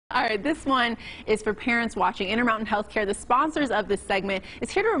All right, this one is for parents watching. Intermountain Healthcare, the sponsors of this segment, is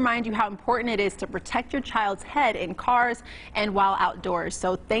here to remind you how important it is to protect your child's head in cars and while outdoors.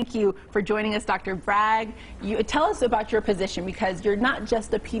 So thank you for joining us, Dr. Bragg. Tell us about your position, because you're not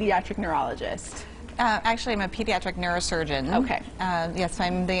just a pediatric neurologist. Actually, I'm a pediatric neurosurgeon. Okay. Yes,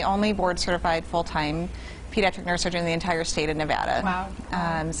 I'm the only board-certified full-time pediatric neurosurgeon in the entire state of Nevada.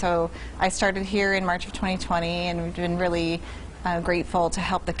 Wow. So I started here in March of 2020, and we've been really grateful to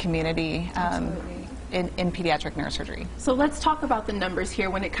help the community in pediatric neurosurgery. So let's talk about the numbers here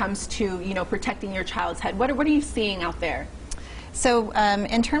when it comes to, protecting your child's head. What are you seeing out there? So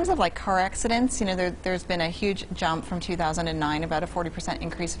in terms of like car accidents, there's been a huge jump from 2009, about a 40%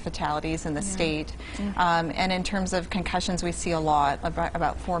 increase of fatalities in the state. And in terms of concussions, we see a lot,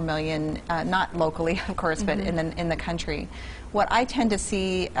 about 4 million, not locally, of course, but in the country. What I tend to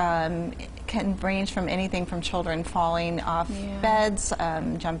see can range from anything from children falling off beds,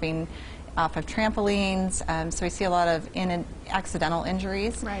 jumping off of trampolines, so we see a lot of accidental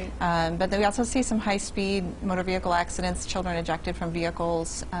injuries. Right. But then we also see some high-speed motor vehicle accidents, children ejected from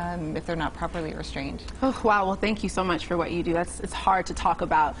vehicles if they're not properly restrained. Oh, wow. Well, thank you so much for what you do. It's hard to talk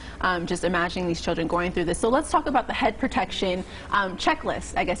about, just imagining these children going through this. So let's talk about the head protection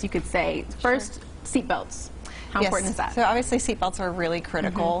checklist, I guess you could say. First, seatbelts. How important is that? So obviously seatbelts are really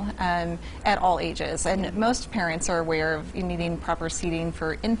critical at all ages, and most parents are aware of needing proper seating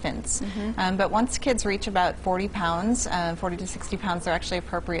for infants. But once kids reach about 40 pounds, 40 to 60 pounds, they're actually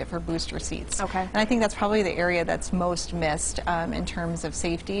appropriate for booster seats. Okay. And I think that's probably the area that's most missed in terms of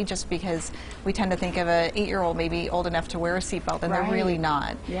safety, just because we tend to think of an 8-year-old maybe old enough to wear a seatbelt, and they're really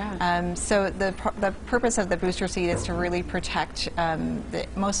not. Yeah. So the purpose of the booster seat is to really protect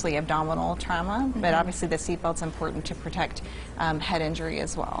mostly abdominal trauma, but obviously the seatbelt's important to protect head injury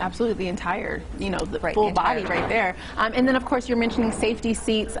as well. Absolutely, the entire, the full body right there. And then, of course, you're mentioning safety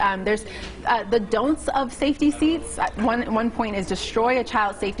seats. There's the don'ts of safety seats. One point is destroy a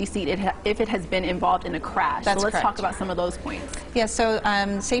child's safety seat if it has been involved in a crash. That's so let's correct. talk about some of those points. Yeah, so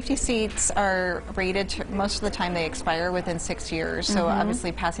safety seats are rated, most of the time they expire within 6 years, so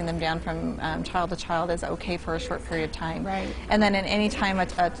obviously passing them down from child to child is okay for a short period of time. Right. And then at any time,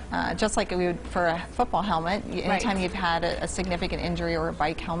 just like we would for a football helmet, anytime you've had a significant injury or a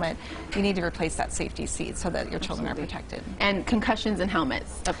bike helmet, you need to replace that safety seat so that your children are protected. And concussions and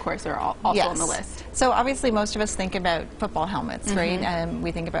helmets, of course, are also on the list. So obviously most of us think about football helmets, right?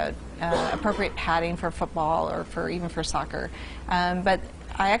 We think about appropriate padding for football or even for soccer. But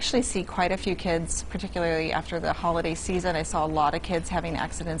I actually see quite a few kids, particularly after the holiday season. I saw a lot of kids having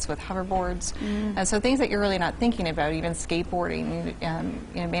accidents with hoverboards. So things that you're really not thinking about, even skateboarding,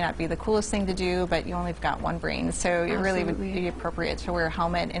 may not be the coolest thing to do, but you only have got one brain. So it really would be appropriate to wear a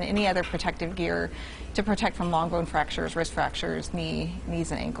helmet and any other protective gear to protect from long bone fractures, wrist fractures,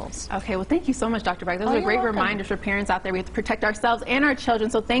 knees and ankles. Okay, well, thank you so much, Dr. Bragg. Those are great reminders for parents out there. We have to protect ourselves and our children.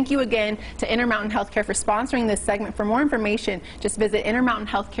 So thank you again to Intermountain Healthcare for sponsoring this segment. For more information, just visit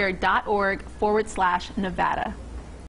intermountainhealthcare.org/Nevada.